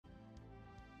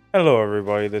Hello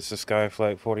everybody, this is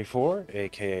Skyflight44,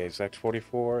 aka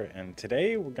Zex44, and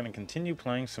today we're going to continue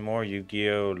playing some more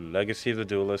Yu-Gi-Oh! Legacy of the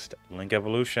Duelist Link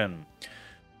Evolution.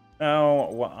 Now,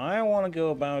 what I want to go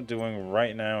about doing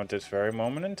right now at this very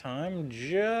moment in time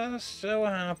just so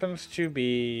happens to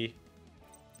be...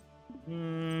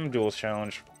 Duelist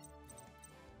Challenge.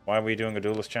 Why are we doing a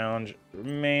Duelist Challenge?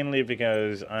 Mainly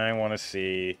because I want to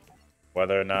see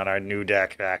whether or not our new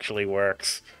deck actually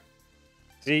works.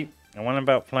 See, I went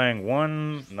about playing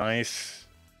one nice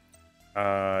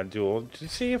duel to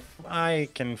see if I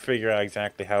can figure out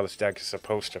exactly how this deck is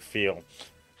supposed to feel.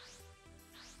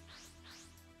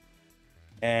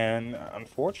 And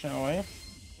unfortunately,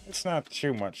 it's not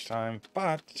too much time,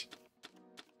 but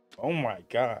oh my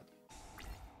god.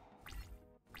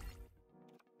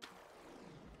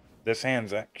 This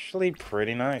hand's actually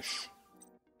pretty nice.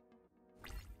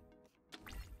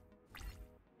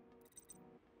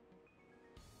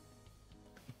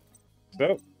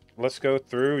 So, let's go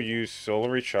through, use Solar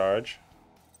Recharge.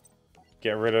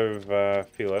 Get rid of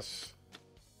Felis.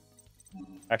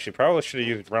 Actually, probably should have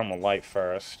used Realm of Light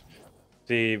first.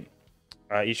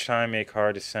 Each time a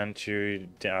card is sent to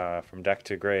from deck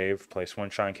to grave, place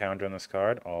one shine counter on this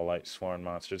card. All lightsworn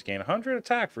monsters gain 100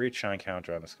 attack for each shine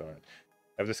counter on this card.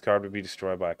 If this card would be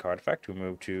destroyed by a card effect,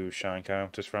 remove two shine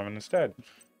counters from it instead.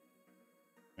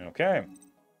 Okay.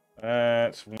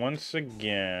 Let's once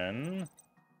again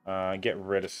get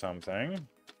rid of something.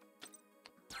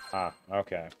 Ah,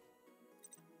 okay.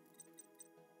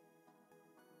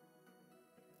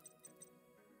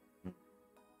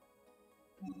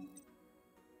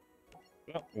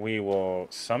 Well, we will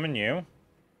summon you.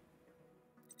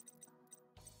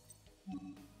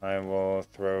 I will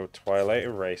throw Twilight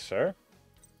Eraser.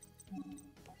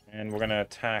 And we're going to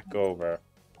attack over.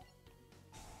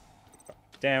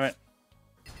 Damn it.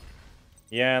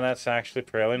 Yeah, that's actually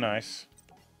fairly nice.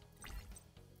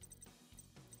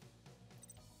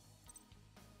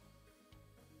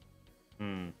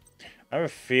 I have a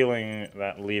feeling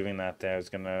that leaving that there is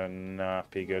going to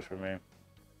not be good for me.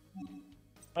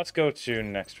 Let's go to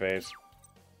next phase.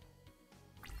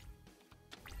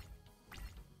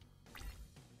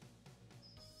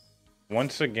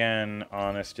 Once again,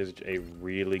 Honest is a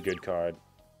really good card.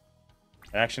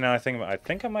 Actually, now I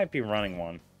think I might be running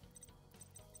one.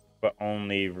 But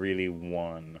only really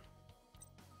one.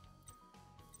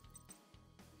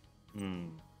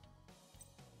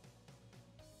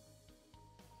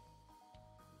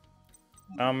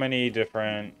 How many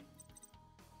different...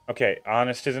 Okay,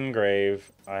 Honest is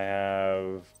engraved. I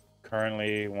have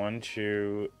currently 1,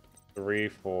 2, 3,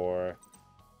 4,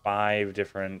 5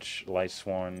 different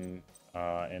lightsworn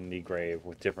in the grave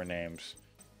with different names.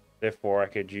 Therefore, I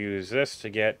could use this to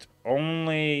get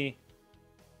only...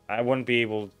 I wouldn't be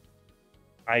able...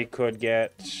 I could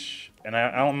get... And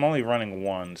I'm only running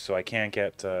one, so I can't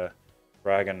get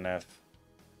Dragoneth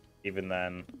even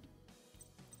then.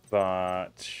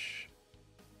 But...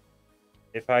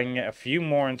 if I can get a few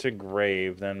more into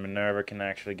grave, then Minerva can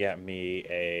actually get me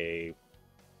a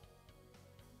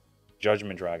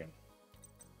Judgment Dragon.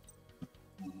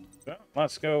 So,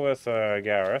 let's go with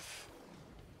Gareth.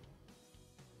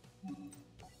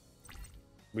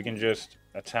 We can just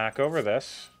attack over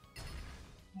this.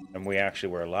 And we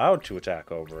actually were allowed to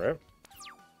attack over it.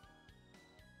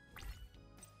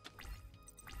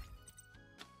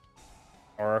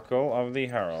 Oracle of the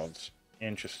Heralds.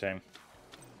 Interesting.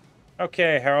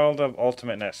 Okay, Herald of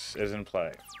Ultimateness is in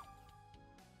play.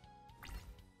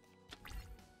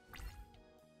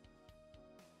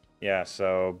 Yeah,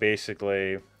 so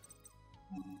basically,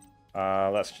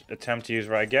 let's attempt to use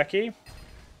Raigeki.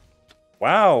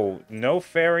 Wow, no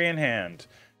fairy in hand.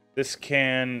 This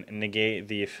can negate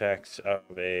the effects of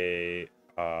a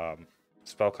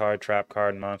spell card, trap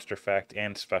card, monster effect,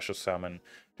 and special summon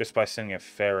just by sending a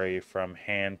fairy from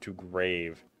hand to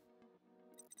grave.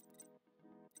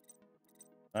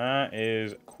 That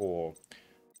is cool.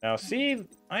 Now, see,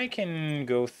 I can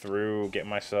go through, get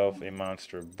myself a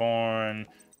monster born,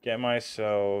 get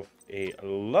myself a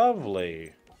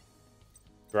lovely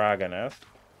Dragoneth,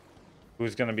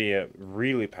 who's going to be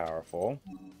really powerful,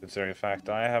 considering the fact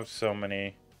that I have so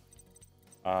many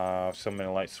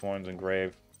lightsworns in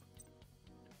grave.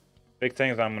 Big thing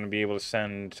is I'm going to be able to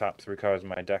send top 3 cards in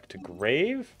my deck to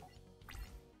grave,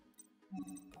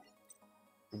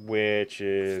 which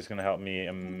is going to help me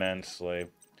immensely.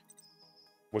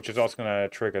 Which is also going to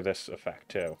trigger this effect,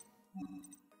 too.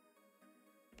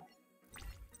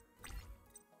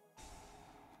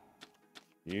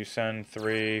 You send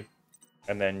 3,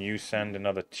 and then you send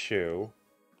another 2.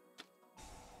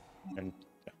 And...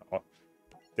 oh,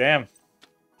 damn!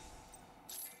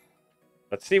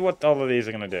 Let's see what all of these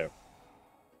are going to do.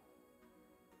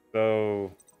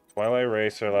 So, Twilight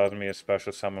Racer allows me to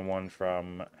special summon one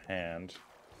from hand.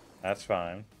 That's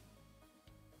fine.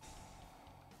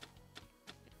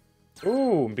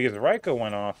 Ooh, because Raikou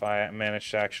went off, I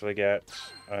managed to actually get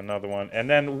another one. And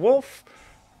then Wolf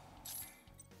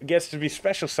gets to be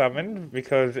special summoned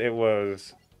because it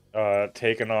was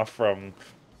taken off from...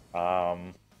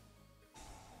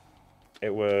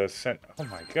 it was sent... Oh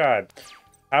my god.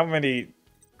 How many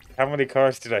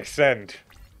cards did I send?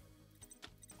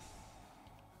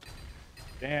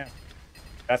 Damn.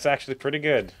 That's actually pretty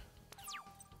good.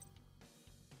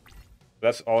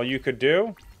 That's all you could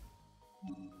do?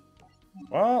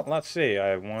 Well, let's see. I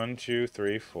have 1, 2,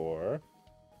 3, 4,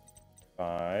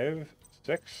 5,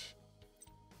 6,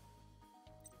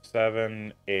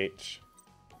 7, 8,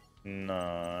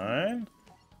 9.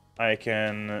 I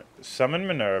can summon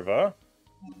Minerva.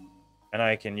 And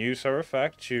I can use her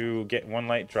effect to get one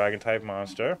light dragon type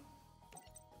monster.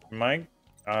 My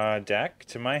deck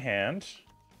to my hand.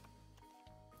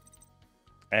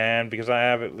 And because I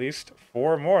have at least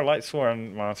 4 more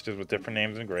lightsworn monsters with different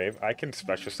names engraved, I can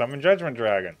special summon Judgment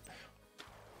Dragon.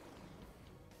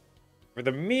 For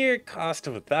the mere cost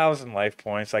of 1,000 life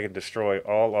points, I can destroy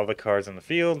all other cards in the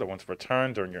field, or once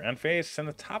returned during your end phase, send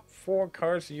the top 4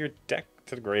 cards of your deck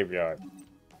to the graveyard.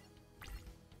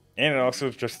 And it also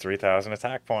is just 3,000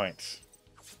 attack points.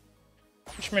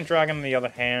 Judgment Dragon, on the other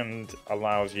hand,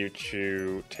 allows you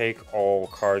to take all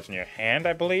cards in your hand,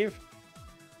 I believe,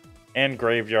 and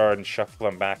graveyard and shuffle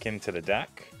them back into the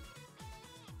deck.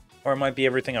 Or it might be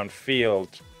everything on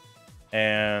field,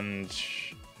 and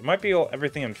it might be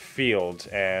everything in field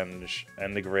and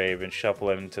the grave and shuffle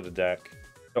it into the deck.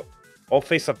 Oh, all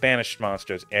face-up banished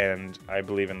monsters and I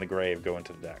believe in the grave go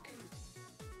into the deck.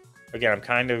 Again, I'm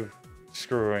kind of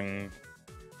screwing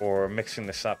or mixing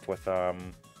this up with a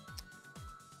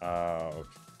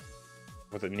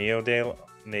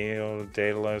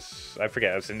Neodaedalus. I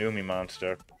forget, it's an Umi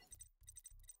monster.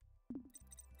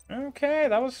 Okay,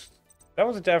 that was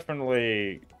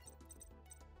definitely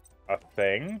a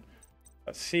thing.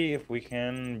 Let's see if we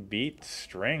can beat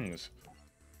strings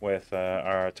with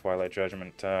our Twilight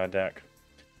Judgment deck.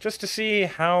 Just to see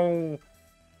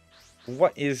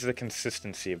what is the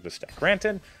consistency of this deck.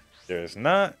 Granted, there's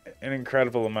not an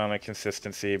incredible amount of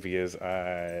consistency because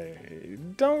I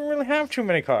don't really have too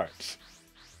many cards.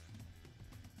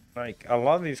 Like, a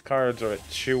lot of these cards are at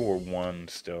 2 or 1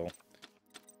 still.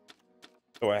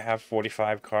 So I have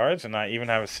 45 cards, and I even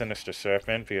have a Sinister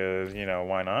Serpent because, you know,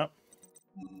 why not?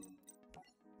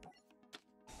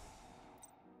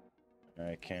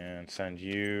 I can send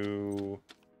you...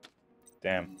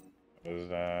 Damn. It was,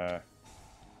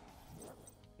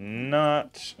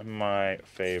 not my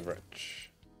favorite.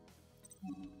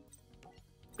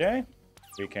 Okay.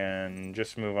 We can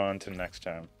just move on to next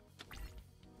time.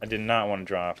 I did not want to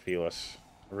draw Felis.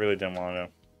 I really didn't want to.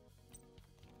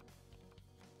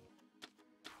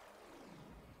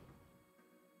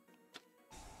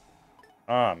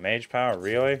 Ah, Mage Power,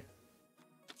 really?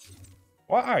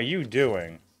 What are you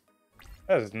doing?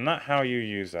 That is not how you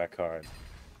use that card.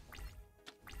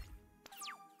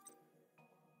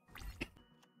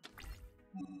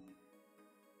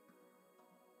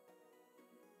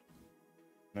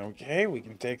 Okay, we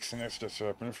can take Sinister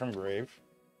Serpent from grave.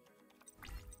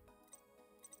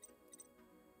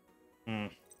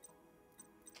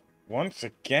 Once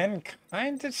again,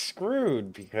 kinda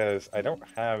screwed because I don't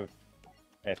have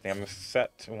anything. I'm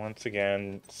set once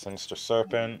again. Sinister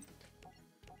Serpent.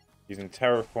 Using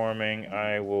Terraforming,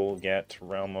 I will get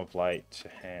Realm of Light to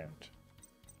hand.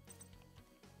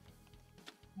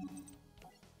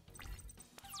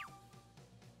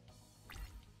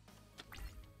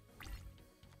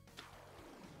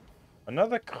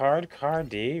 Another card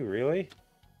D, really?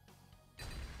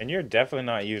 And you're definitely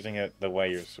not using it the way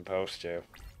you're supposed to.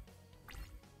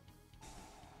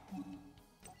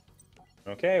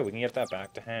 Okay, we can get that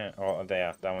back to hand. Oh,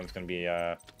 yeah, that one's gonna be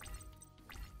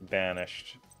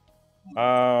banished.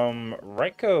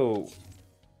 Raikou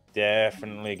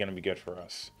definitely gonna be good for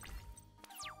us.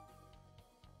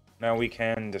 Now we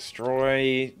can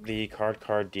destroy the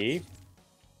card D.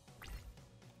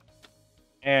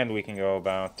 And we can go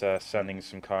about sending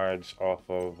some cards off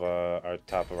of our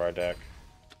top of our deck.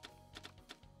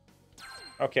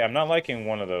 Okay, I'm not liking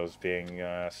one of those being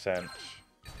sent.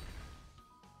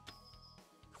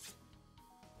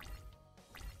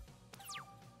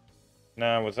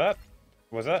 Now, was that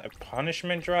a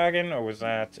punishment dragon, or was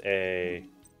that a...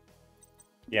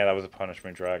 Yeah, that was a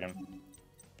punishment dragon.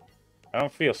 I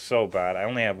don't feel so bad. I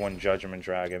only have one judgment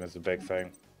dragon is a big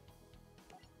thing.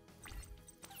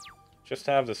 just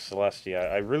have the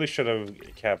Celestia. I really should have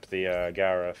kept the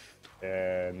Gareth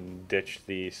and ditched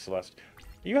the Celestia.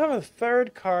 You have a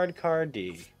third card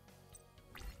D.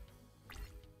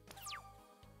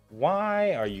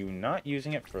 Why are you not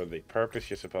using it for the purpose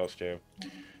you're supposed to?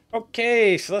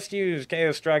 Okay, so let's use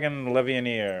Chaos Dragon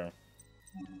Levianeer.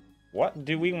 What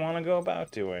do we want to go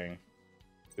about doing?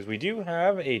 Because we do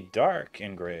have a dark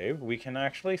engraved, we can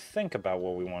actually think about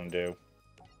what we want to do.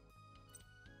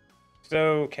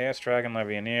 So, Chaos Dragon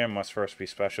Levianeer must first be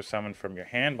special summoned from your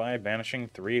hand by banishing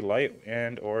 3 light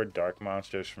and or dark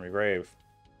monsters from your grave.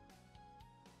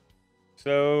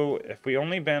 So, if we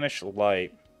only banish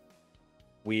light,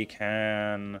 we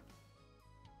can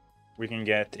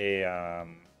get a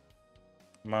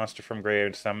monster from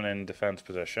grave summon in defense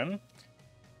position.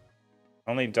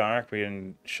 Only dark, we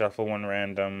can shuffle 1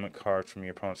 random card from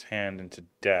your opponent's hand into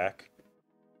deck.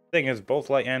 Thing is, both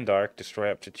light and dark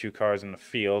destroy up to 2 cards in the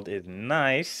field is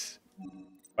nice.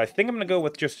 But I think I'm gonna go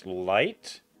with just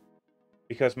light,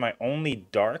 because my only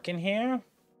dark in here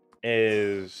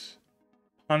is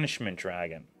Punishment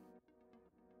Dragon.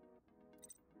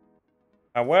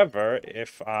 However,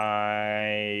 if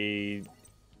I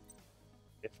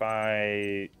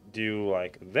do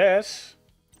like this,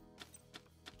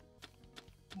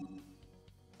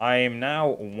 I am now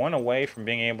 1 away from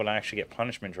being able to actually get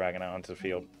Punishment Dragon out onto the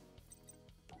field.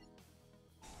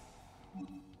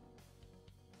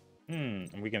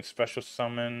 We can special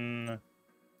summon...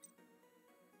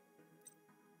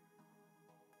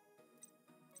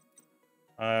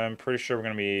 I'm pretty sure we're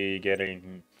going to be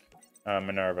getting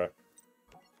Minerva.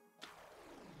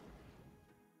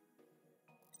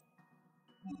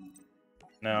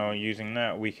 Now, using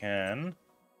that, we can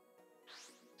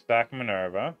stack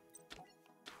Minerva,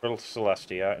 little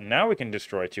Celestia, and now we can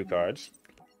destroy 2 cards.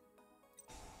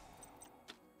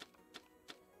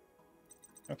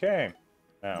 Okay,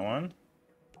 that one,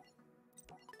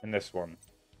 and this one.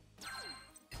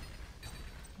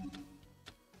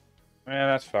 Yeah,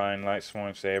 that's fine.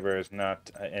 Lightsworn Saber is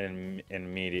not an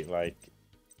immediate, like,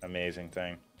 amazing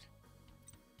thing.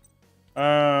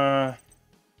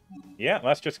 Yeah,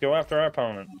 let's just go after our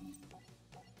opponent.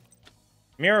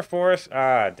 Mirror Force.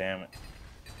 Ah, damn it.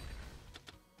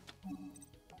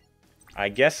 I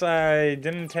guess I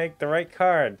didn't take the right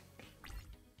card.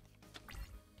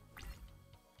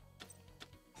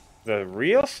 The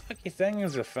real sucky thing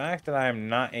is the fact that I'm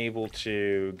not able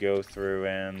to go through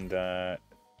and have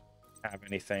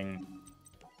anything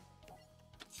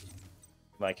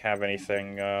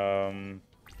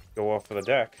go off of the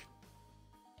deck.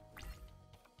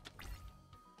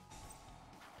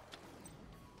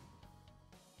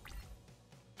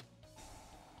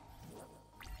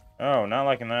 Oh, not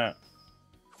liking that.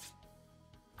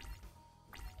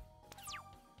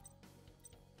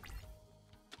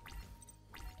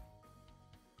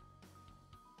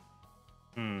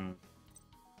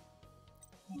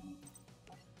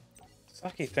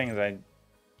 Sucky thing is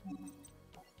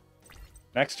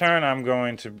next turn I'm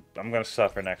going to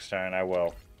suffer next turn, I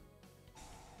will.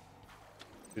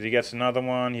 If he gets another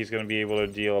one, he's going to be able to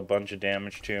deal a bunch of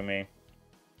damage to me.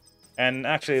 And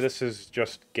actually, this is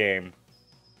just game.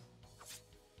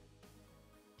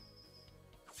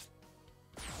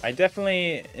 I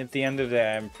definitely, at the end of the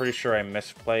day, I'm pretty sure I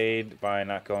misplayed by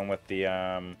not going with the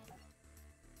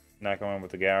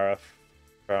Gareth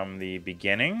from the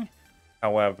beginning.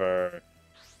 However,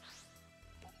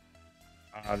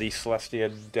 the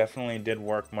Celestia definitely did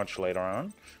work much later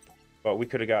on, but we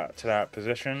could have got to that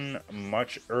position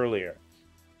much earlier.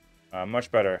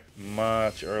 Much better,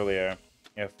 much earlier,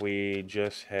 if we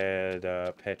just had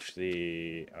pitched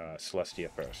the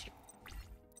Celestia first.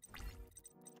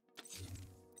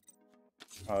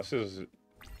 This is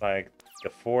like the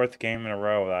 4th game in a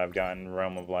row that I've gotten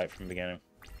Realm of Light from the beginning.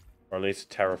 Or at least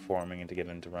terraforming to get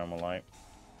into Realm of Light.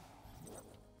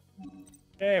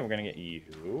 Okay, we're gonna get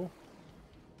you.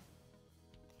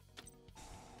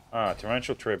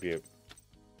 Torrential Tribute.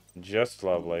 Just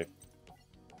lovely.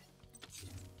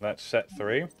 That's set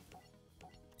 3.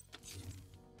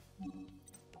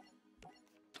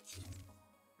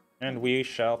 And we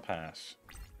shall pass.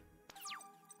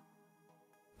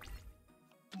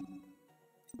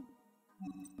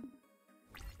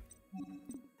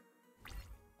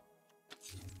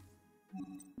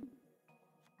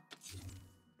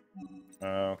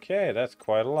 Okay, that's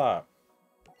quite a lot.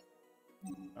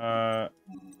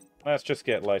 Let's just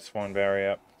get Lightsworn Berry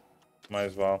up. Might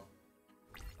as well.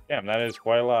 Damn, that is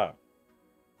quite a lot.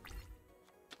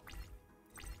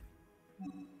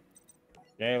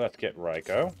 Okay, let's get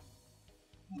Raikou.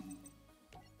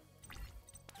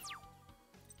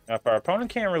 Now, if our opponent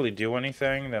can't really do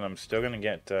anything, then I'm still gonna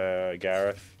get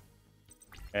Gareth.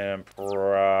 And I'm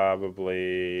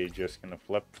probably just gonna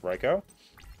flip Ryko.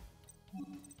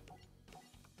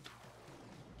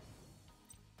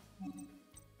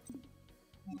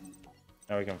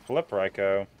 Now we can flip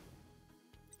Ryko.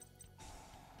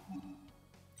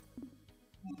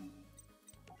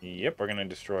 Yep, we're gonna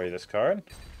destroy this card.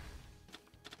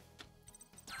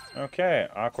 Okay,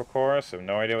 Aqua Chorus. I have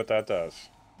no idea what that does.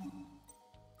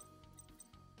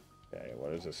 Okay,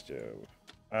 what does this do?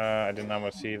 I did not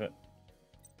want to see that.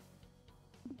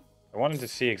 I wanted to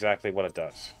see exactly what it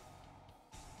does.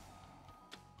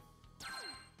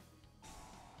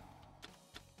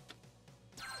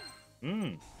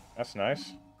 That's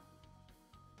nice.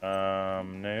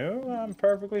 No, I'm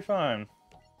perfectly fine.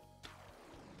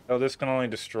 Oh, this can only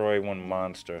destroy one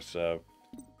monster, so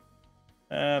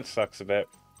that sucks a bit.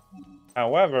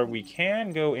 However, we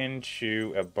can go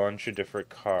into a bunch of different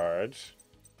cards.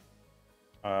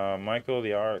 Michael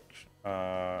the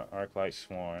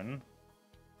lightsworn.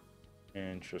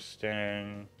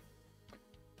 Interesting.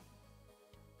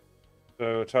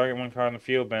 So, target one card in the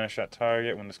field, banish that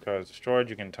target. When this card is destroyed,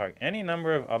 you can target any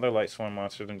number of other lightsworn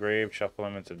monsters engraved, shuffle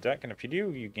them into the deck, and if you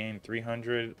do, you gain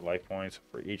 300 life points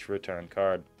for each return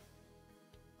card.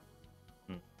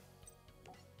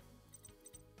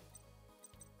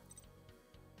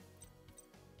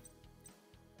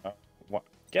 What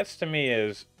gets to me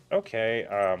is, okay,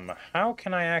 how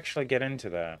can I actually get into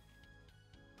that?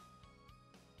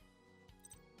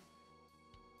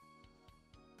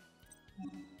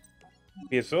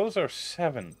 Because those are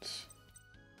 7s.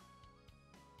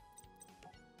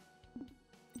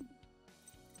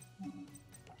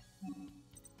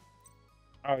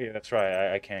 Oh yeah, that's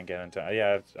right. I can't get into.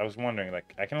 Yeah, I was wondering.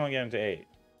 Like, I can only get into 8.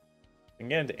 I can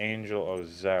get into Angel of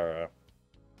Zara.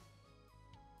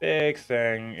 Big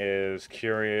thing is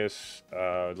Curious,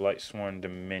 Lightsworn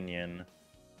Dominion.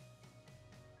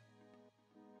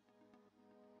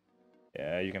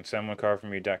 Yeah, you can send one card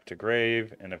from your deck to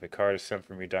grave, and if a card is sent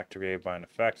from your deck to grave by an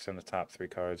effect, send the top 3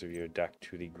 cards of your deck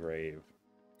to the grave.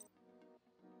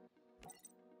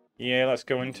 Yeah, let's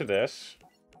go into this.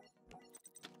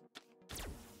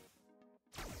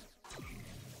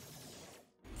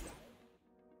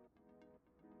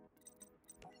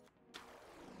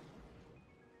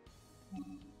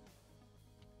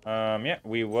 Yeah,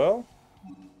 we will.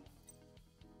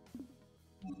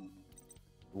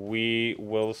 We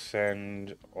will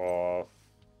send off...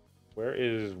 Where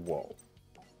is Wolf?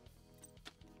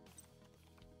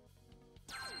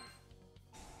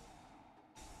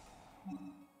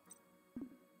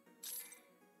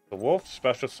 The Wolf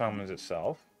special summons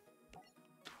itself.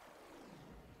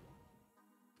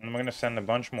 And we're going to send a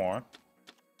bunch more.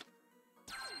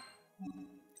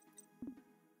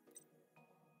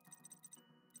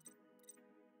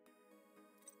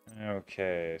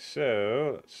 Okay,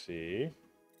 so let's see.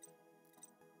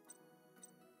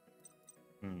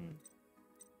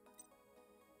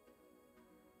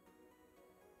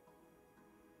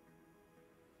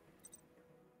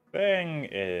 Thing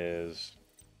is,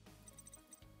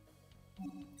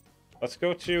 let's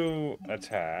go to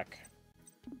attack.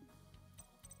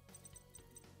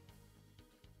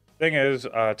 Thing is,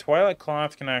 Twilight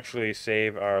Cloth can actually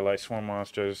save our Lightsworn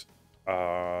monsters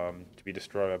to be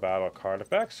destroyed by battle card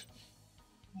effects,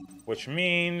 which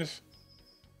means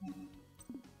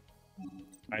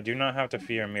I do not have to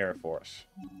fear Mirror Force.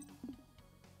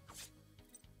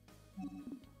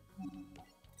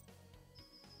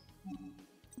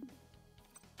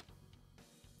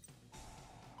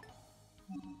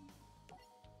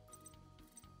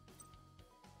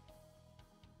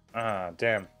 Ah,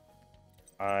 damn.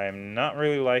 I'm not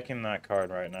really liking that card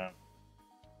right now.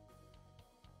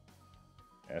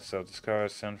 Yeah, so this card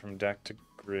is sent from deck to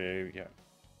grave. Yeah.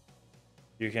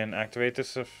 You can activate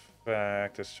this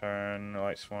effect this turn,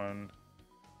 Lightsworn.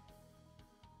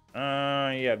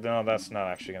 Yeah, no, that's not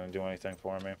actually going to do anything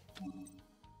for me.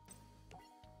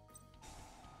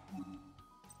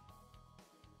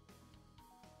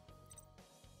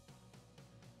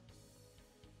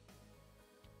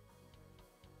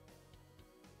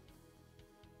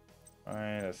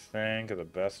 Alright, let's think of the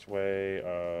best way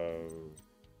of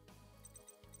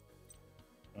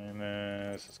doing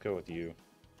this. Let's go with you.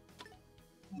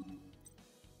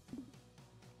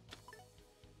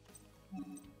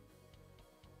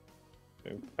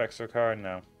 Pexo card?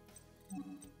 No.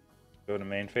 Go to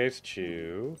main phase,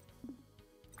 chew.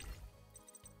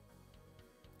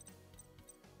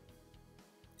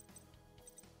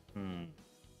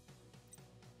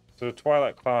 So the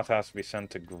Twilight Cloth has to be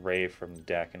sent to grave from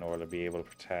deck in order to be able to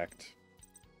protect.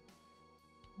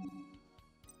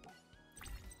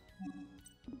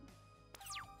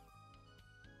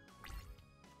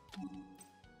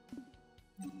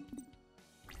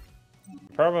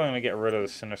 Probably going to get rid of the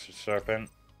Sinister Serpent.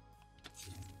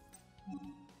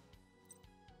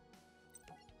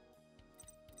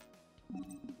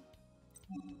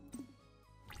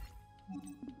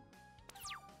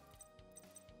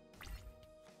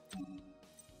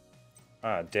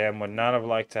 Ah, damn, would not have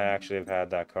liked to actually have had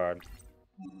that card.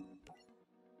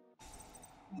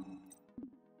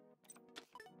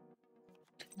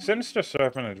 Sinister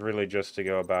Serpent is really just to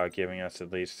go about giving us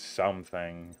at least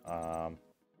something.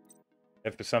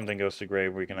 If something goes to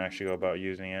grave, we can actually go about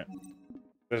using it.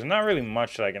 There's not really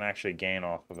much that I can actually gain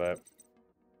off of it.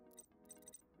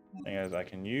 Thing is, I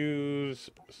can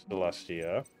use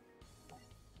Celestia.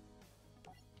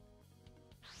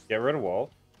 Get rid of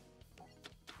Walt.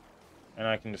 And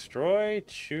I can destroy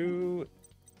two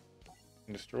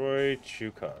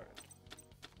cards.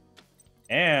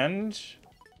 And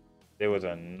there was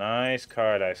a nice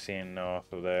card I seen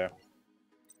off of there.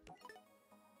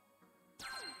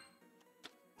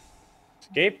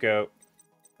 Scapegoat.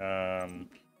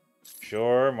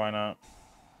 Sure, why not?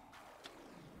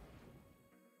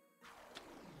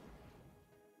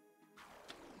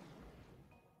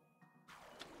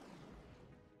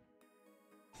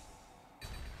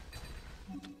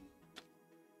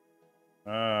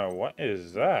 What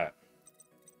is that?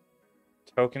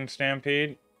 Token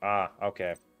Stampede? Ah,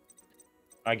 okay.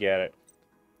 I get it.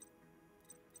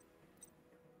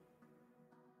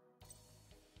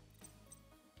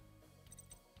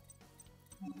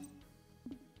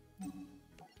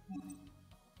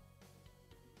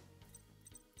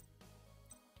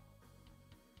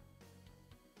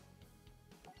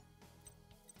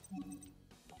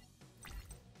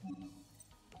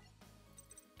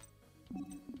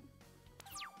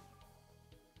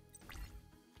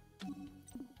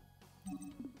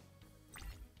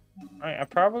 I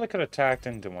probably could have tacked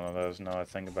into one of those now I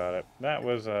think about it. That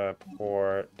was a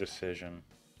poor decision.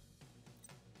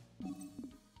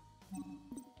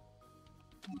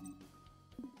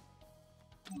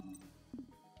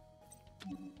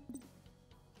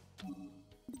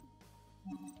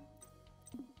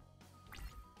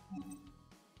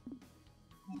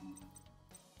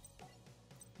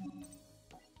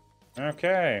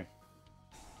 Okay.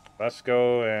 Let's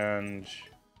go and...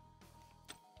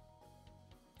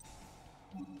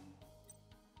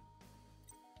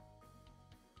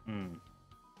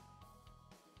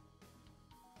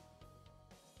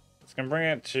 It's gonna bring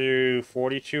it to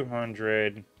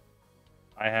 4,200.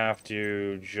 I have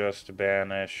to just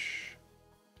banish...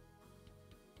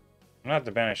 I'm gonna have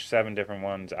to banish 7 different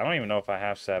ones. I don't even know if I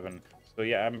have 7. So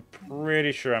yeah, I'm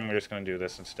pretty sure I'm just gonna do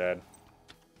this instead.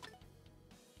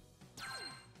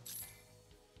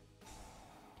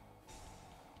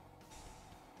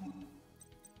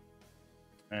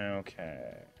 Okay.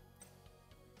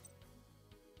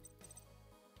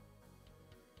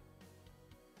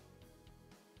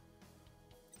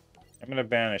 I'm gonna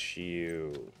banish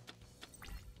you.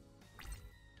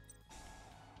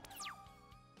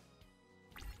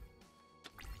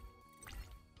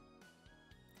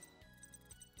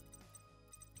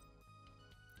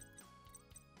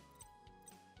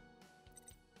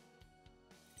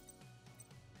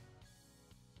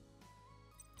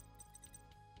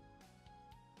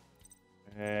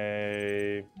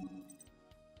 Okay.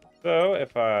 So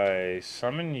if I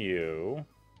summon you,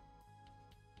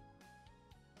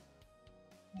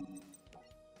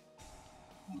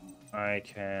 I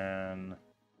can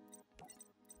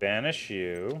banish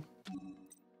you.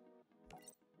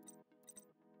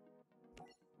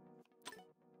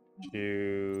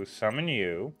 To summon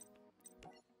you.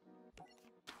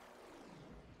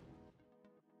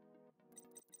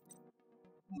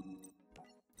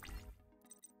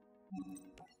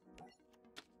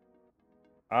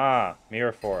 Ah,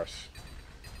 Mirror Force.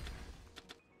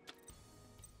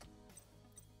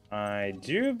 I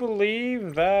do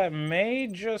believe that may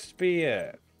just be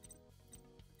it.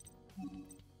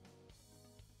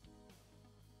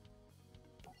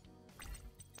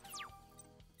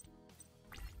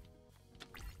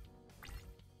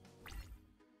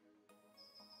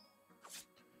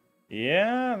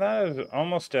 Yeah, that is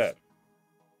almost it.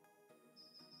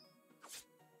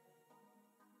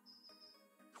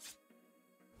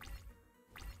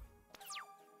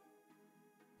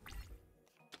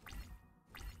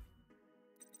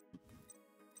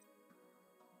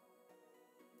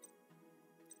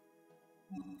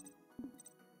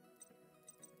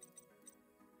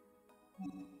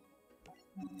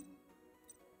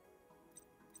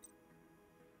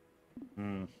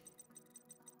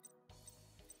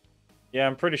 Yeah,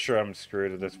 I'm pretty sure I'm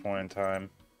screwed at this point in time.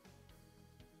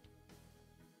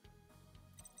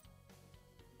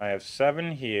 I have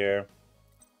 7 here.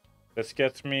 This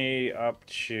gets me up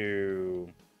to...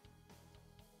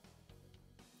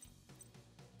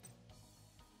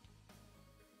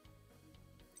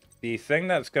 The thing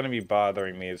that's going to be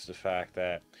bothering me is the fact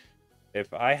that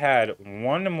if I had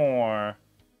one more...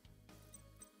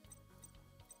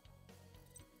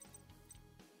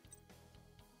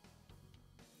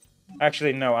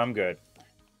 Actually, no, I'm good.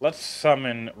 Let's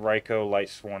summon Raikou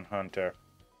Lightsworn Hunter.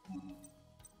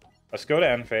 Let's go to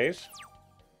end phase.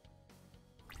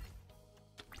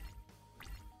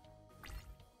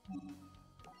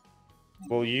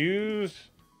 We'll use...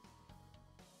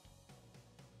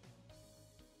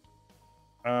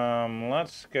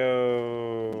 let's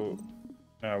go...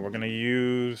 No, we're gonna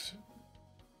use...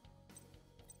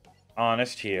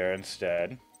 Honest here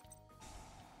instead.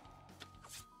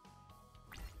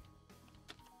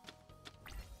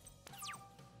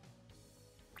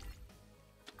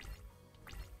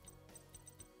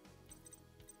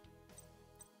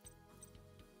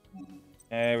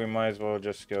 And we might as well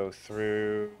just go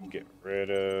through, get rid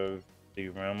of the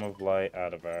Realm of Light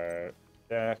out of our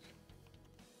deck.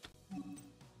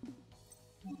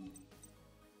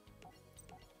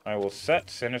 I will set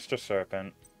Sinister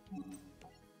Serpent.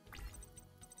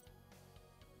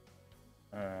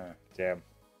 Damn.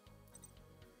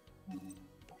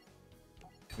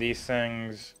 These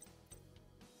things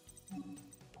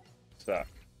suck.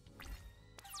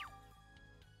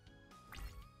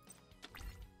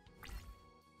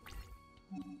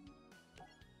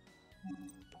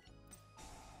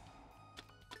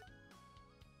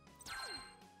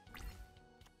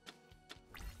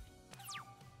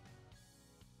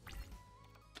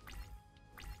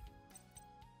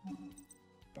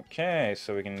 Okay,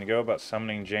 so we can go about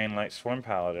summoning Jane Lightsworn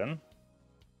Paladin.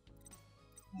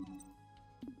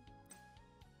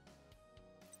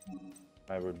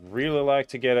 I would really like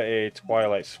to get a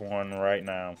Twilight Sworn right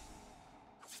now.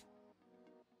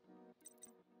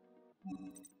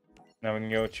 Now we can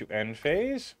go to end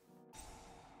phase.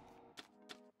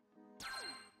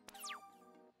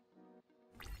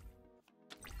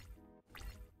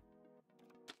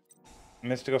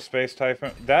 Mystical Space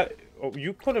Typhoon. That... Oh,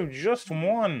 you could have just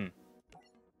won.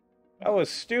 That was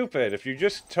stupid. If you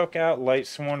just took out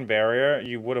Lightsworn Barrier,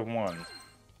 you would have won.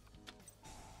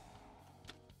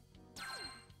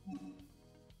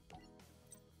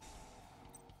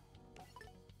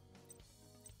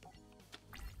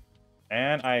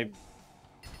 And I...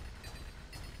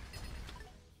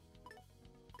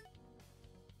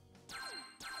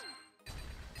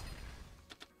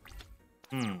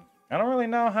 I don't really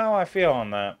know how I feel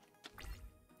on that.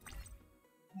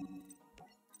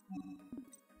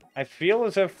 I feel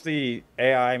as if the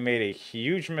AI made a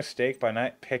huge mistake by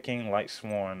not picking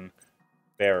Lightsworn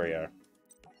Barrier.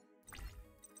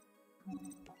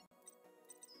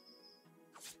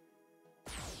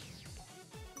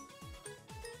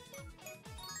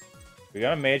 We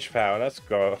got a Mage Power, that's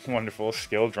wonderful.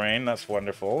 Skill Drain, that's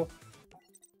wonderful.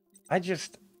 I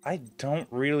don't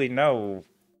really know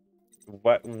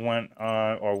what went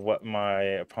on or what my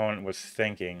opponent was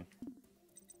thinking.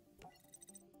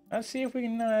 Let's see if we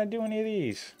can do any of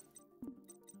these.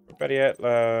 Or better yet,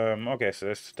 okay, so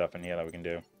there's stuff in here that we can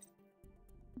do.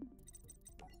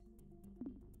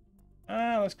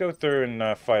 Let's go through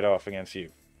and fight off against you.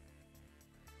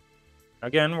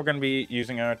 Again, we're going to be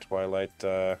using our Twilight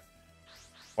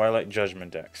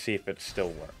Judgment deck. See if it still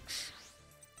works.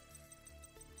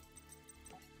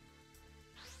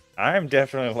 I'm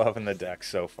definitely loving the deck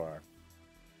so far.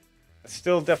 I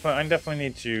definitely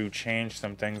need to change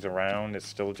some things around. It's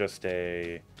still just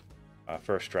a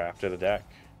first draft of the deck.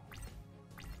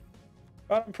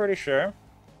 But I'm pretty sure.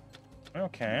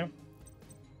 Okay.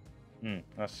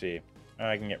 Let's see.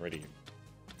 I can get rid of you.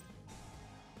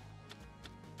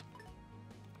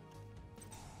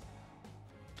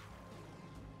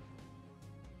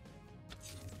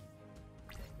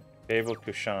 Fabled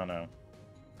Kushano.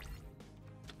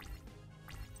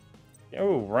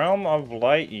 Oh, Realm of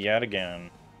Light yet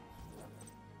again.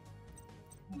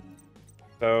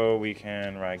 So we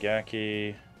can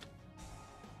Raigeki.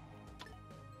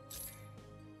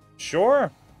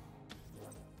 Sure.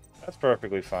 That's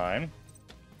perfectly fine.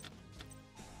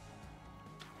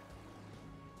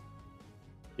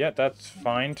 Yeah, that's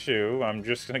fine too. I'm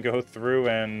just gonna go through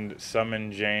and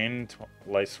summon Jane,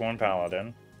 Lightsworn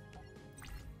Paladin.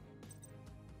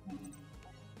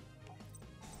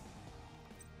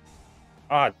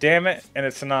 Ah, damn it, and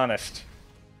it's an honest.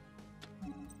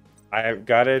 I've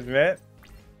got to admit,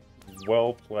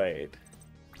 well played.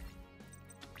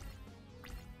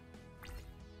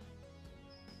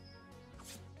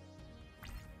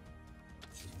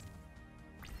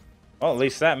 Well, at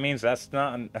least that means that's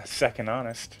not a second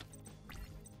honest.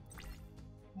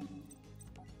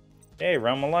 Hey,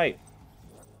 Realm of Light.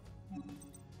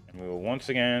 And we will once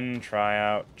again try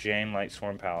out Jane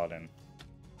Lightsworn Paladin.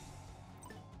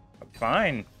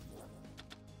 Fine.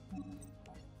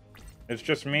 It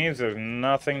just means there's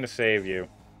nothing to save you.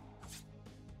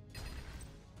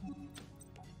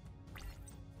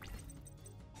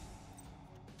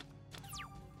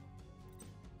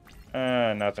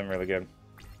 Nothing really good.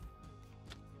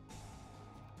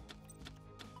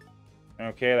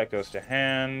 Okay, that goes to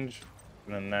hand.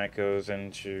 And then that goes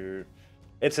into...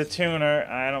 It's a tuner.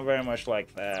 I don't very much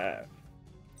like that.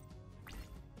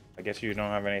 I guess you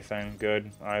don't have anything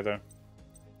good either.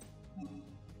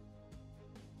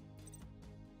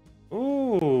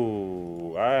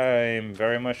 Ooh, I'm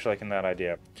very much liking that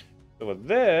idea. So with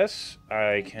this,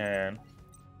 I can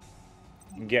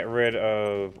get rid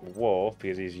of Wolf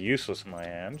because he's useless in my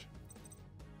hand.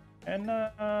 And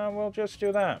we'll just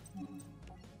do that.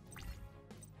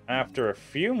 After a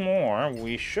few more,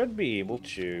 we should be able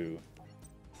to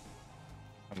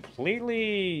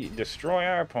completely destroy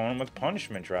our opponent with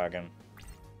Punishment Dragon.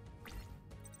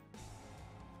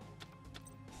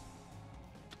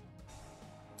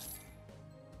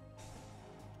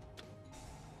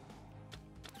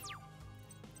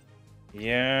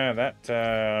 Yeah, that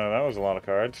was a lot of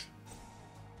cards.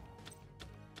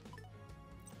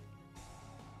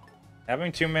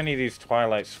 Having too many of these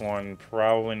Twilight Sworn,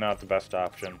 probably not the best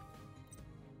option.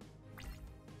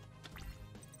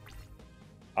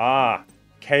 Ah,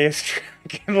 Chaos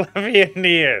Dragon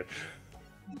Levianeer.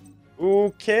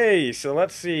 Okay, so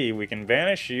let's see. We can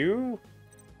banish you.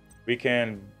 We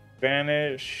can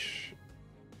banish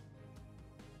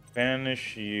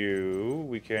you.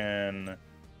 We can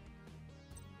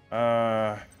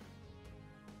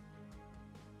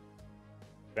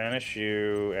banish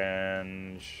you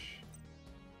and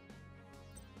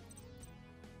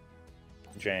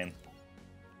Jane.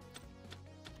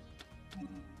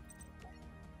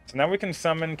 So now we can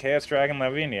summon Chaos Dragon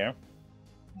Levianeer.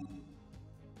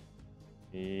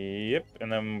 Yep,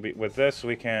 and then with this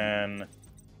we can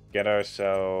get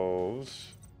ourselves...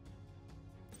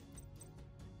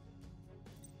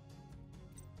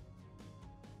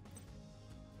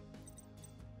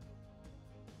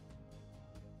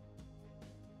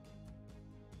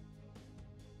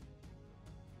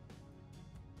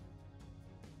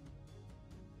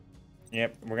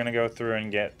 Yep, we're gonna go through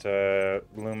and get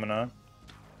Lumina,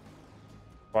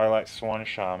 Twilight Swan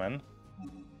Shaman.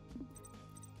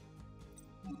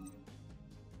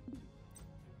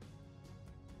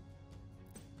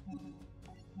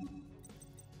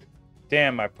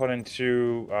 Damn, I put in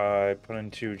two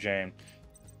Jane.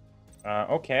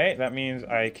 Okay, that means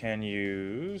I can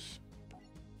use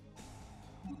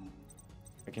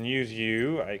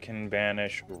you. I can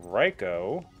banish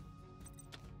Raiko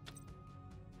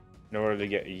in order to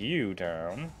get you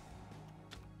down.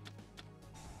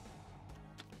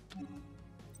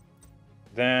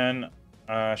 Then,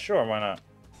 sure, why not?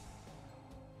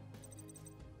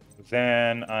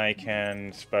 Then I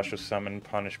can special summon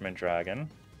Punishment Dragon.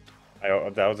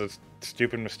 That was a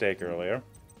stupid mistake earlier.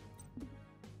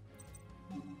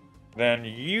 Then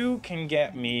you can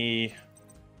get me...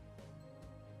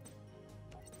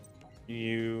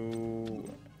 you...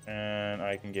 and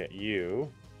I can get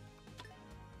you.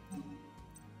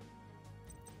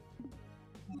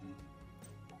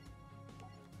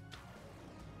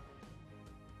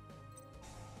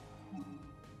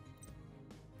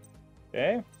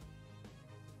 Okay.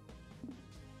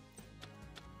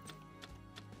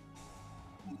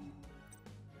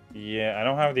 Yeah, I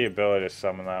don't have the ability to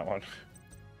summon that one.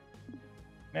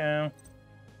 No.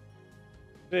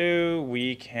 So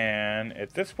we can,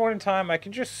 at this point in time, I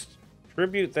can just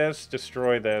tribute this,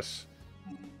 destroy this,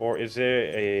 or is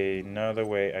there another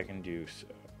way I can do so?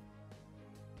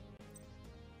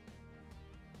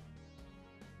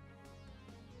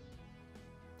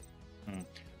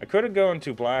 I could have gone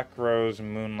to Black Rose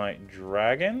Moonlight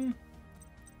Dragon.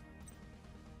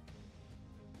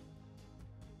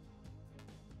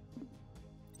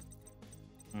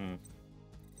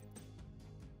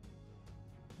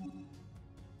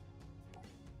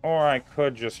 Or I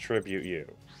could just tribute you.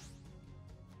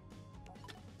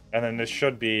 And then this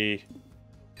should be...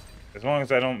 as long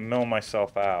as I don't mill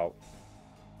myself out.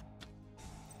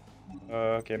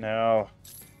 Okay, now...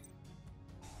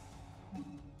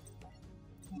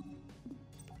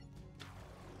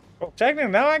 well,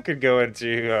 technically now I could go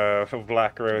into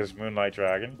Black Rose Moonlight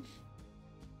Dragon.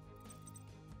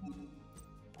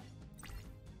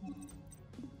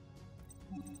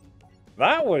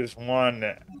 That was one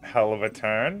hell of a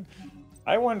turn.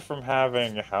 I went from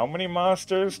having how many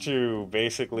monsters to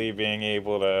basically being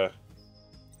able to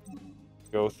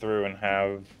go through and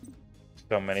have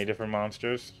So many different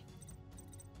monsters.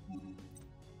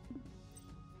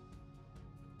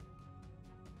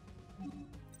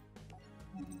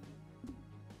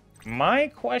 My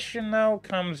question, though,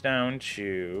 comes down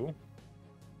to...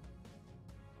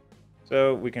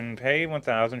 So, we can pay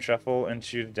 1,000, shuffle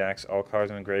into the decks all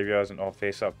cards in the graveyards and all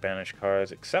face-up banished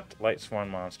cards except lightsworn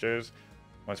monsters.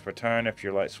 Once per turn, if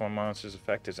your lightsworn monster's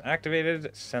effect is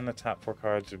activated, send the top 4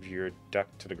 cards of your deck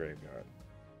to the graveyard.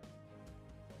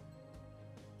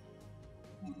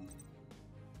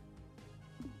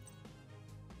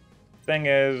 Thing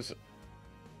is,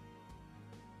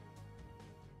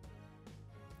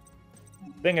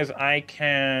 I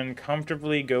can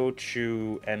comfortably go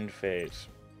to end phase.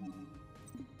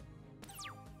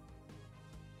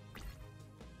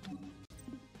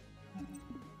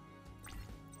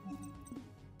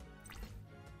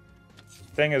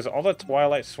 Thing is, all the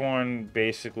Twilight Sworn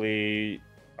basically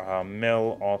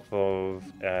mill off of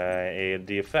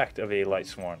the effect of a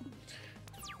Lightsworn.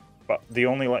 But the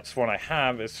only Lightsworn I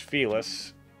have is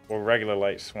Fearless, or regular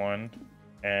Lightsworn,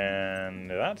 and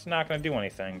that's not going to do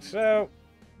anything. So,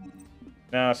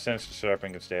 now since the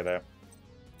Serpent can stay there.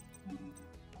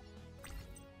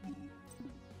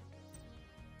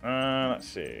 Let's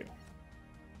see.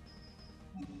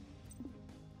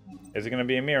 Is it going to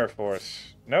be a Mirror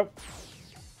Force? Nope.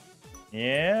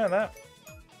 Yeah,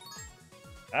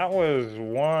 that was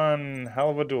one hell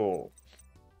of a duel.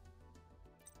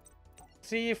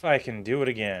 See if I can do it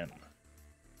again.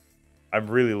 I'm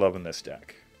really loving this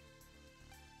deck.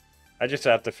 I just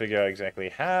have to figure out exactly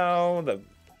how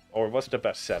or what's the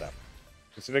best setup.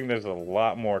 Considering there's a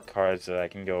lot more cards that I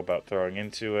can go about throwing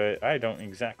into it, I don't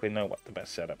exactly know what the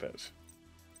best setup is.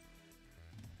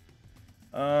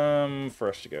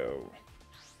 First to go.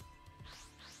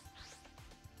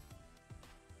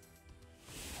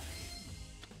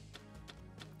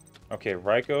 Okay,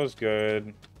 Raiko's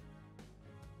good.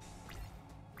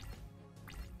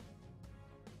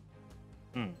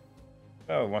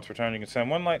 So, once per turn, you can send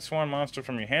one Lightsworn monster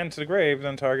from your hand to the grave,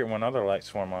 then target one other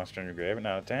Lightsworn monster in your grave and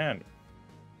add it to hand.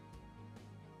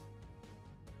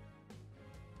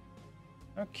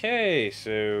 Okay,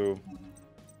 so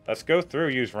let's go through,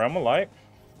 use Realm of Light.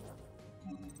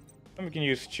 Then we can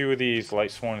use 2 of these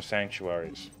Lightsworn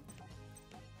Sanctuaries.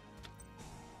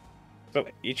 So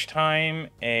each time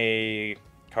a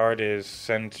card is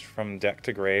sent from deck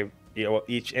to grave,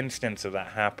 each instance of that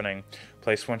happening,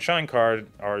 place 1 shine card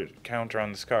or counter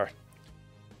on this card.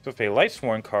 So if a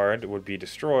Lightsworn card would be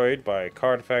destroyed by a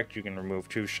card effect, you can remove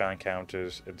 2 shine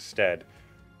counters instead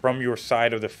from your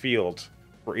side of the field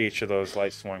for each of those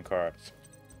Lightsworn cards.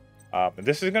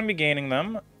 This is going to be gaining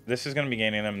them, this is going to be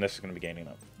gaining them, and this is going to be gaining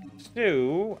them.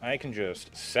 So I can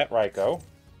just set Raiko.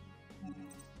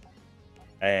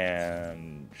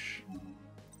 And...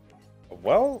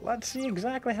 well, let's see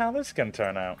exactly how this can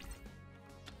turn out.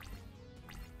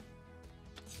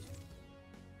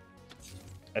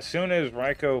 As soon as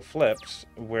Raiko flips,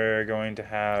 we're going to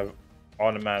have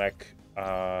automatic,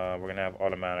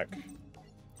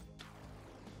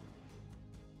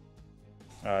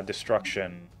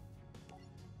 destruction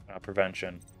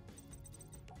prevention.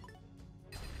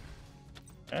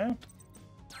 Okay.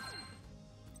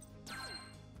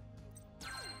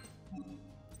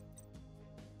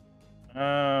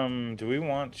 Do we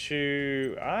want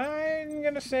to... I'm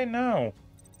gonna say no.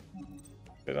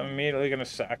 Because I'm immediately gonna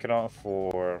sack it off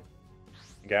for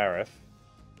Gareth.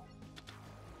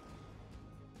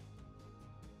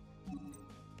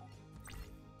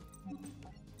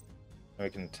 We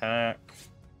can attack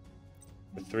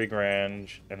with 3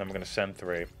 grand, and then we're gonna send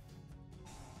 3.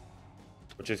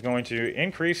 Which is going to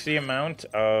increase the amount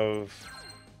of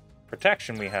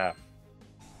protection we have.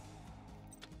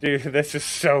 Dude, this is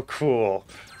so cool.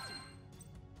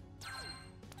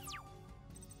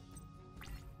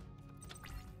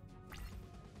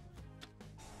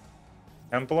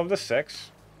 Temple of the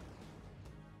Six.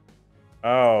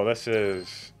 Oh, this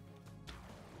is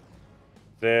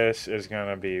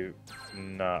gonna be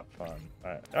not fun.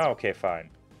 Oh, okay, fine.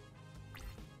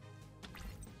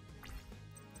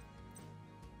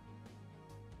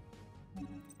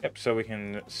 Yep, so we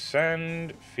can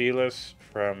send Fearless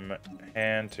from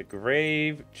hand to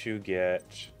grave to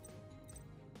get...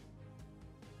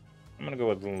 I'm gonna go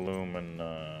with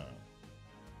Lumina.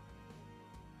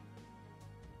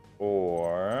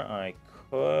 Or I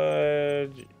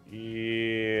could...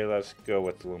 yeah, let's go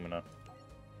with Lumina.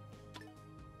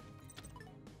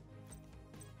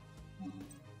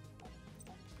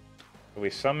 So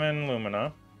we summon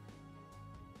Lumina.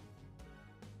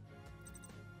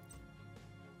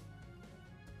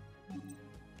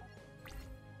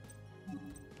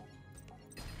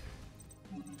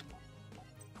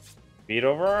 beat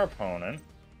over our opponent.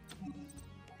 And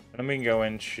then we can go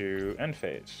into end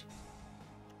phase.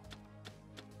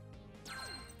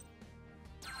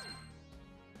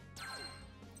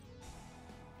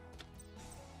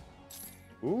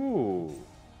 Ooh.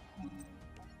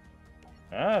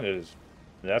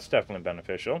 That's definitely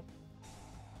beneficial.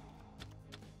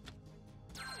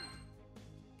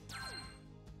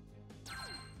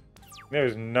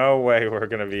 There's no way we're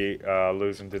gonna be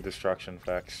losing to destruction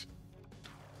effects.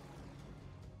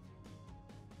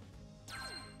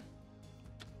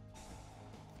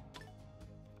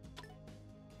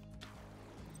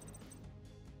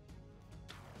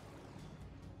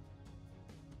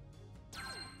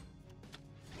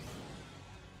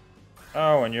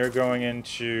 Oh, and you're going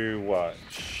into what?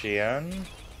 Xian?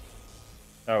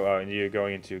 Oh, you're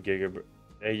going into Giga.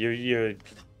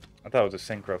 I thought it was a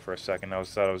synchro for a second.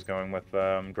 Thought I was going with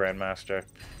Grandmaster.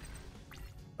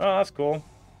 Oh, that's cool.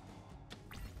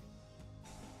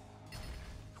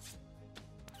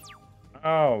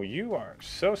 Oh, you are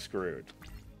so screwed.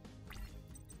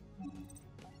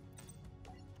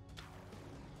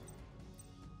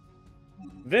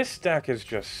 This deck is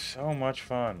just so much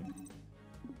fun.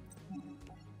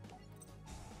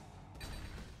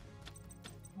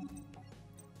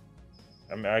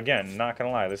 I mean, again, not gonna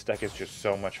lie, this deck is just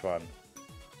so much fun.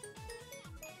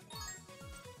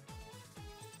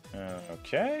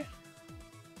 Okay.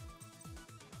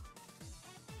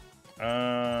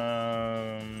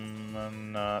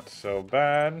 Not so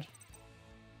bad.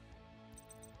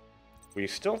 We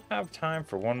still have time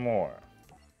for one more.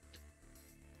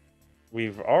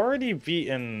 We've already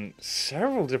beaten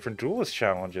several different Duelist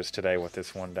challenges today with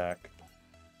this one deck.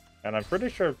 And I'm pretty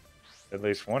sure at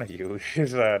least one of you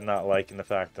is not liking the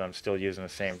fact that I'm still using the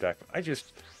same deck.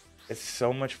 It's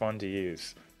so much fun to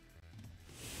use.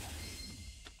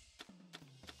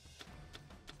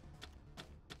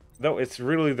 Though it's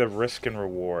really the risk and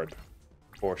reward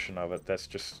portion of it that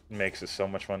just makes it so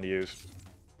much fun to use.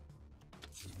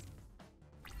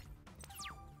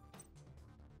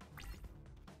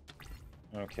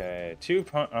 Okay, two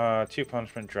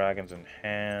punishment dragons in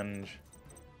hand.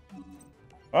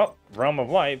 Well, Realm of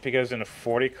Light, because in a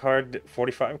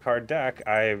 45 card deck,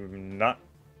 I'm not.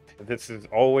 This is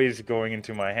always going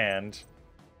into my hand.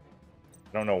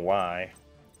 I don't know why.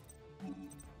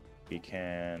 We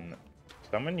can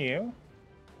summon you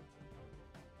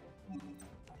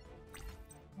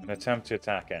and attempt to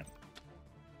attack it.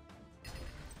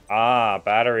 Ah,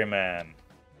 Battery Man.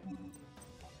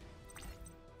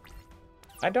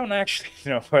 I don't actually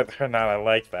know whether or not I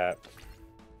like that.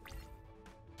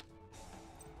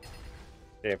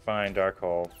 Okay, fine, Dark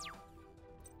Hole.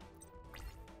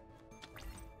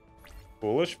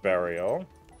 Foolish Burial.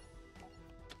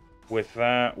 With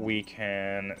that, we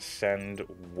can send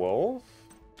Wolf.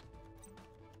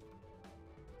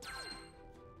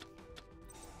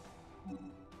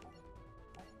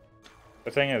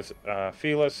 The thing is,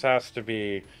 Felis has to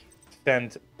be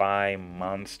sent by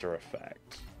monster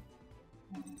effect,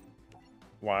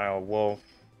 while Wolf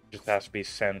just has to be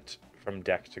sent from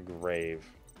deck to grave.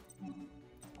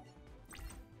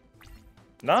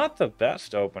 Not the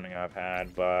best opening I've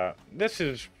had, but this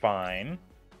is fine.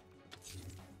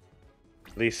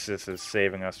 At least this is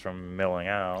saving us from milling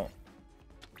out.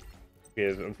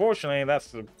 Because unfortunately, that's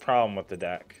the problem with the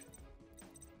deck.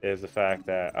 Is the fact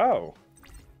that, oh,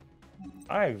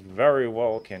 I very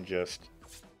well can just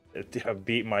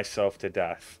beat myself to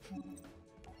death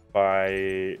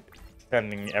by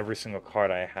sending every single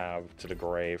card I have to the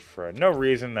grave for no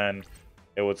reason. Then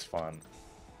it was fun.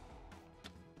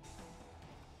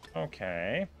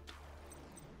 Okay.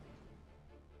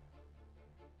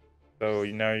 So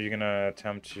now you're gonna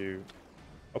attempt to...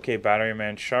 Okay, Battery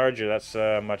Man Charger, that's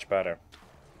much better.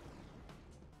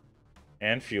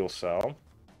 And Fuel Cell.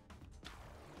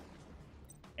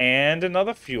 And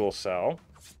another Fuel Cell.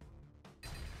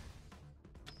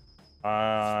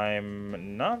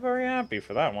 I'm not very happy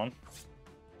for that one.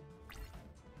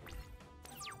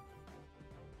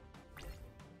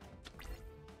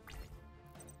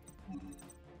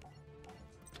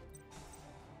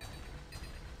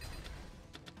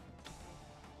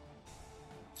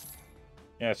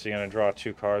 Yeah, so you're going to draw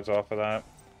 2 cards off of that.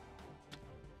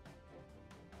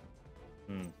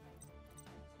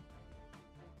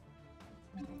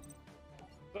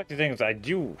 Like the thing is, I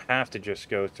do have to just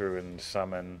go through and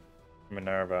summon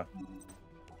Minerva.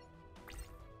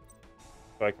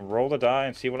 So I can roll the die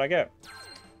and see what I get.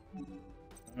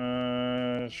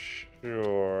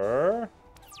 Sure.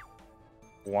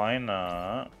 Why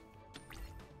not?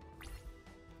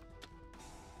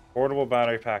 Portable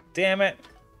battery pack. Damn it!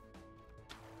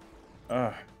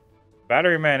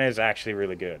 Battery Man is actually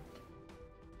really good.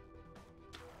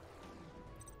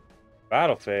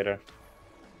 Battle Fader.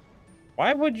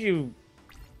 Why would you...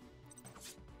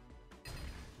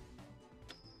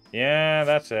 Yeah,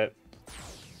 that's it.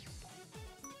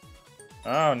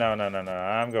 Oh, no, no, no, no.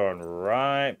 I'm going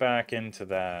right back into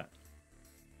that.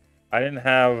 I didn't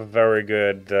have a very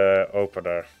good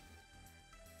opener.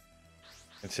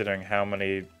 Considering how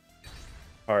many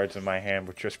cards in my hand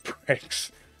were just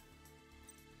bricks.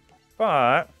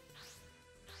 But...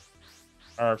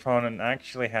 our opponent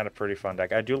actually had a pretty fun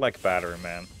deck. I do like Battery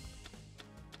Man.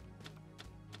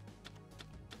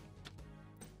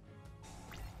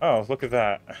 Oh, look at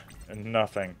that.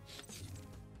 Nothing.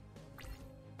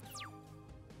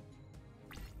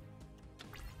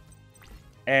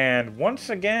 And once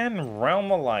again,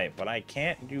 Realm of Light, but I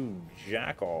can't do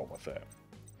jack all with it.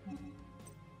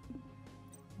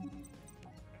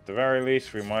 At the very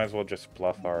least, we might as well just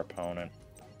bluff our opponent.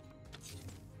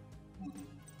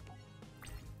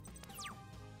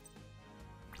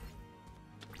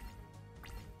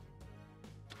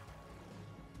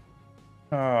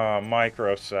 Ah, oh,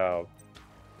 micro cell.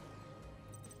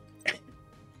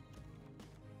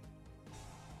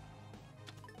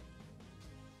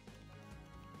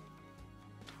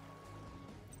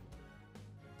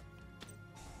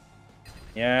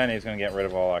 Yeah, and he's gonna get rid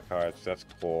of all our cards. That's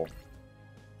cool.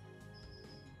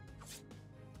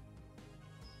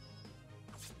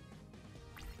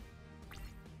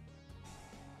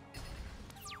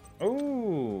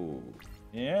 Ooh,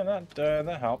 yeah,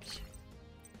 that helps.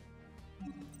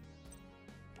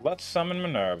 Let's summon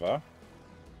Minerva.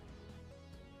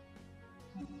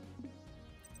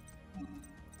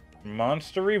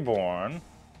 Monster Reborn.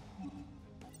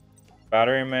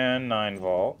 Battery Man 9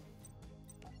 Volt.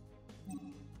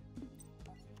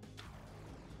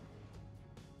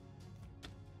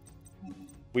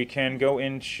 We can go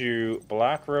into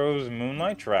Black Rose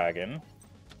Moonlight Dragon.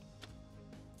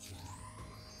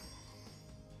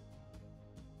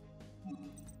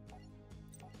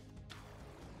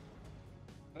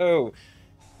 Oh.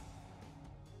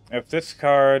 If this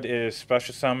card is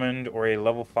special summoned or a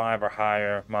level 5 or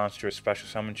higher monster is special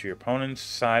summoned to your opponent's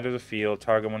side of the field,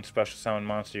 target one special summoned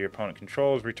monster your opponent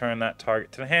controls, return that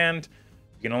target to the hand.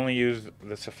 You can only use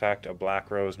this effect of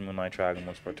Black Rose Moonlight Dragon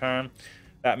once per turn.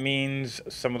 That means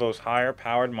some of those higher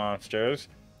powered monsters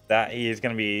that he is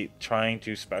going to be trying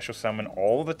to special summon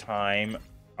all the time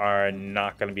are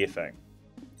not going to be a thing.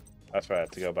 That's right, I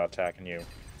have to go about attacking you.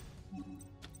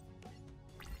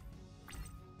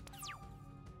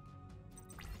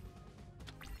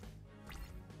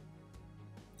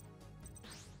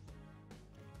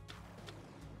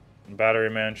 Battery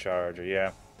Man Charger,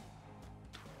 yeah.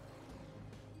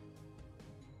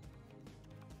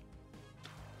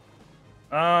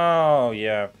 Oh,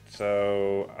 yeah.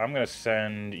 So, I'm gonna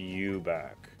send you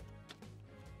back.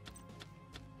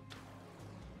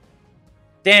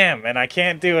 Damn, and I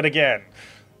can't do it again.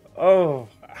 Oh,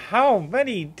 how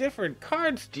many different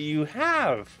cards do you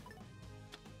have?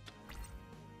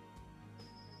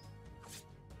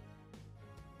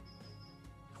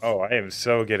 Oh, I am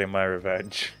so getting my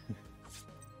revenge.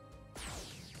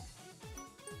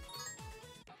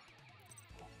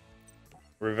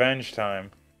 Revenge time.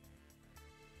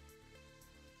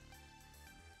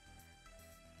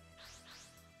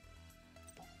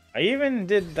 I even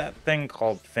did that thing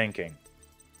called thinking.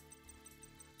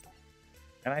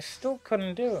 And I still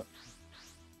couldn't do it.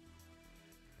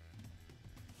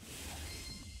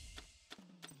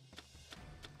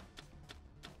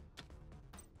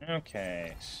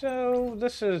 Okay, so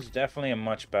this is definitely a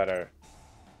much better...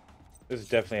 This is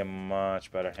definitely a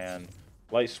much better hand.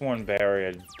 Lightsworn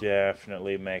Barrier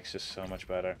definitely makes this so much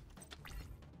better.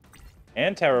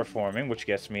 And Terraforming, which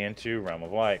gets me into Realm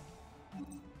of Light.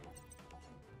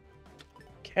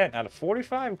 Again, out of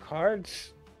 45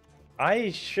 cards,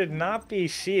 I should not be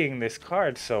seeing this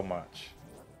card so much.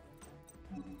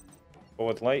 But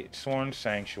with Lightsworn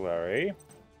Sanctuary,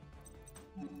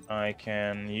 I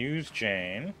can use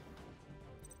Jane.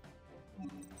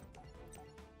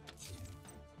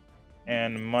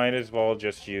 And might as well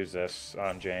just use this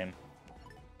on Jane.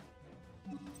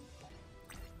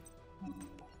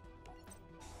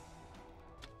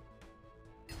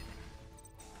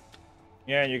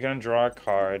 Yeah, you're gonna draw a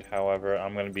card, however,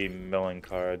 I'm gonna be milling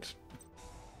cards.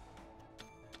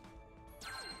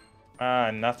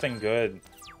 Ah, nothing good.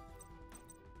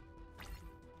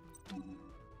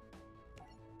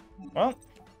 Well,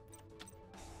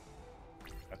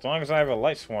 as long as I have a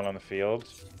Lightsworn on the field,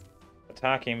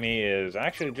 attacking me is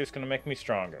actually just going to make me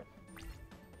stronger.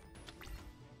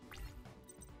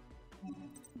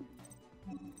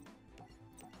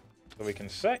 So we can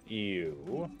set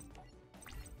you.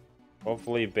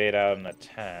 Hopefully bait out an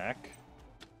attack.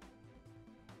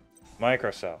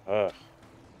 Microcell. Ugh.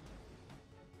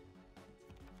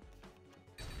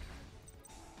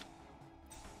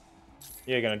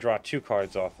 Yeah, you're gonna draw 2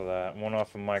 cards off of that. One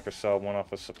off of Microcell, one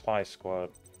off of Supply Squad.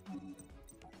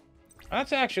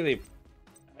 That's actually...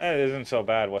 That isn't so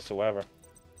bad whatsoever.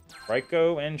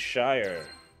 Ryko and Shire.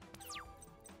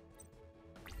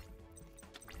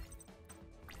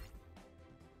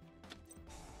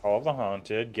 Call of the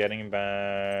Haunted, getting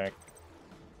back...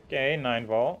 Okay, 9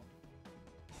 Vault.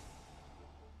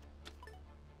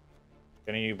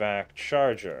 Getting you back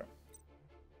Charger.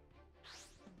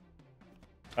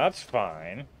 That's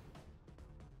fine.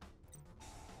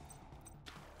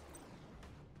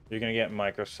 You're gonna get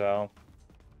Microcell.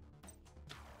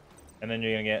 And then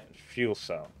you're gonna get Fuel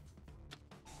Cell.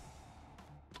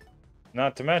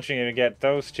 Not to mention you're gonna get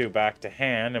those 2 back to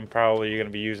hand, and probably you're gonna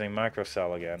be using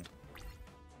Microcell again.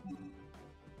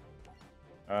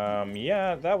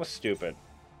 Yeah, that was stupid.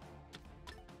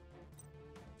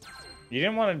 You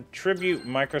didn't want to tribute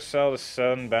Microcell to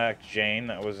send back Jane.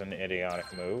 That was an idiotic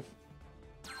move.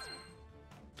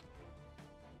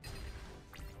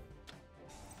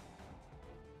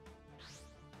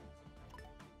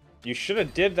 You should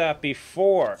have did that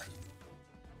before.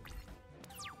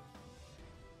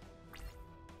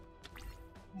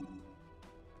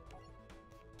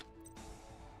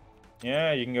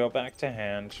 Yeah, you can go back to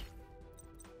hand.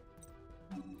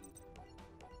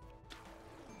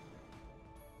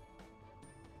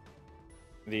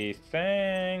 The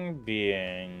thing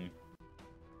being...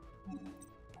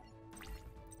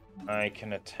 I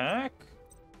can attack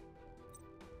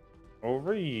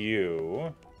over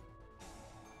you.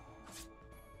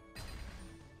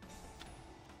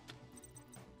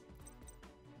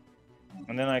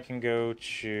 And then I can go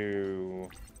to...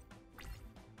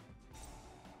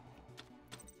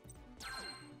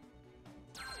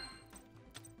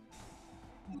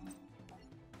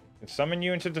 and summon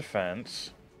you into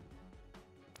defense.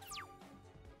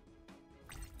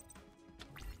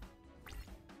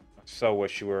 So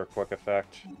wish you were a quick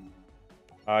effect.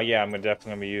 Yeah, I'm definitely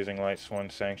gonna be using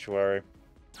lightsworn Sanctuary.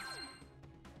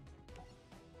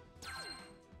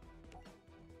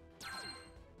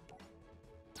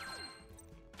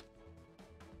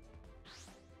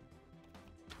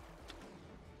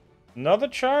 Another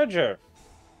Charger!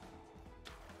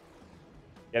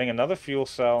 Getting another Fuel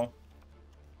Cell.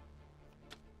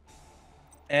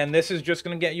 And this is just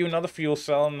going to get you another Fuel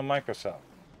Cell and the Microcell.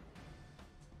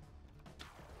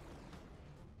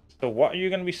 So what are you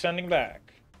going to be sending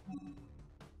back?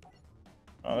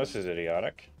 Oh, this is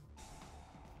idiotic.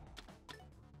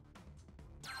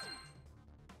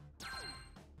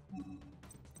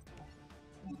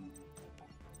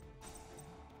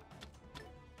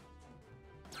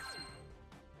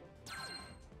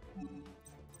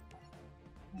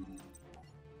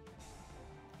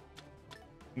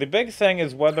 The big thing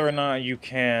is whether or not you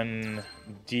can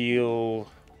deal...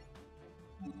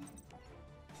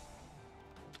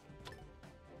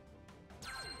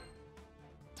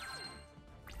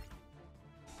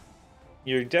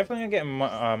 You're definitely going to get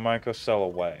Microcell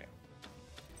away.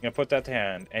 You're going to put that to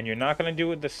hand, and you're not going to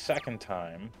do it the second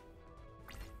time.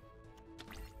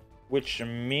 Which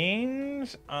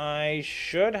means I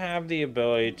should have the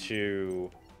ability to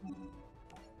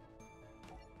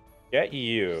get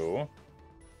you...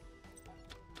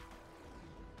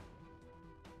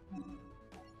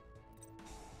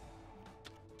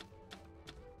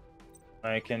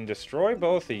 I can destroy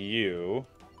both of you.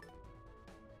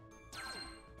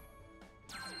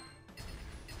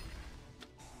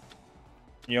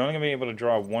 You're only going to be able to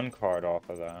draw 1 card off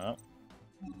of that.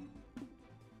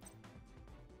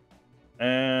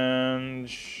 And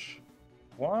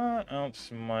what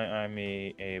else might I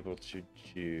be able to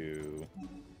do?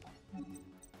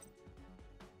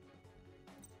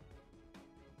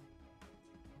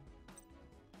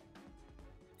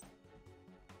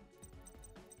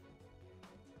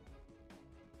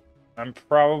 I'm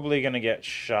probably going to get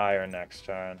Shire next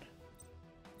turn.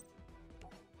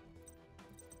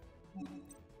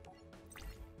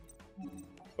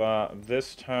 But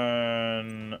this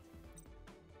turn...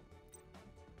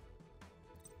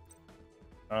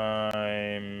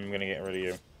 I'm going to get rid of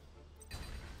you.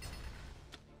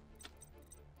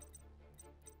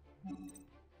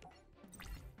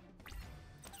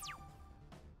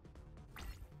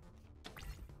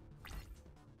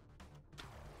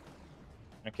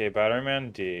 Okay,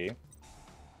 Batteryman D.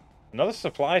 Another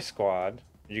Supply Squad.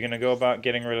 You're gonna go about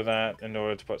getting rid of that in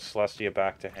order to put Celestia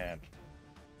back to hand.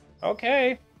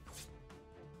 Okay.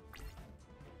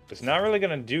 It's not really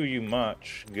gonna do you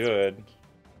much good.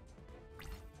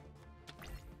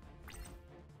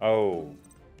 Oh.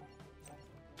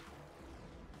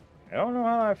 I don't know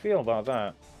how I feel about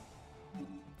that.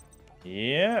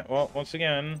 Yeah, well, once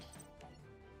again,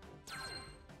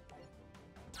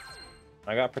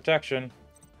 I got protection.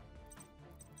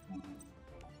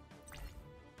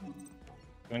 I'm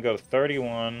gonna go to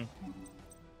 31,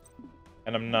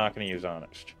 and I'm not gonna use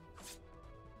Honest.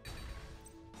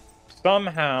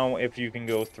 Somehow, if you can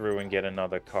go through and get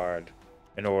another card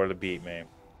in order to beat me.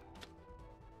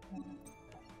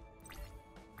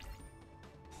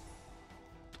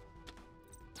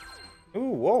 Ooh,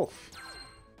 Wolf.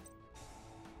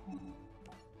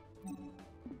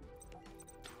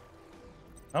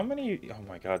 How many? Oh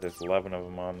my god, there's 11 of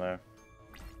them on there.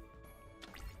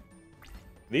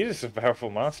 These are some powerful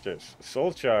monsters.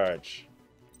 Soul Charge.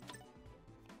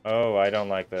 Oh, I don't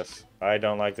like this. I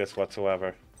don't like this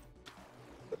whatsoever.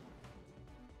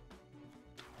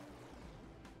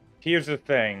 Here's the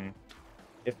thing.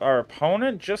 If our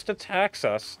opponent just attacks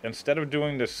us, instead of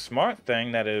doing the smart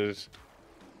thing that is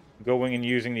going and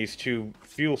using these 2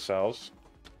 fuel cells...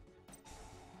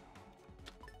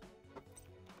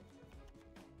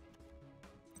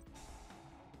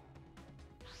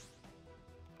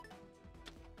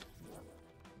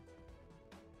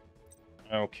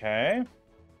 Okay.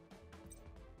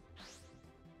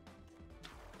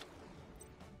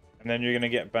 And then you're gonna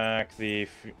get back the...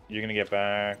 You're gonna get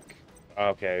back...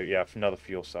 Okay, yeah, another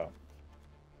fuel cell.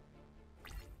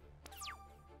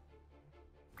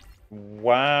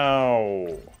 Wow.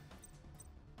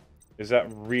 Is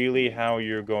that really how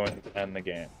you're going to end the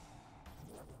game?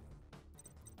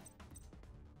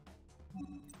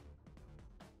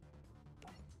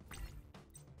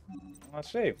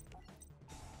 Let's see.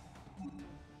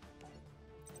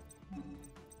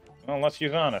 Well, let's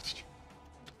use Honest.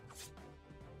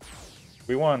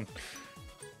 We won.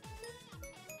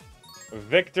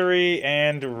 Victory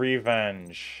and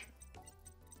revenge.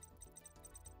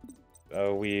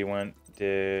 So we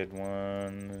did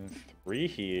 1, 3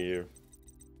 here.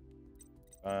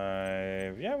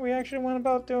 5. Yeah, we actually went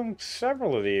about doing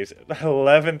several of these.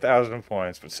 11,000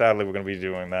 points, but sadly we're going to be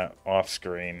doing that off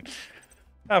screen.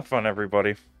 Have fun,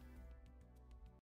 everybody.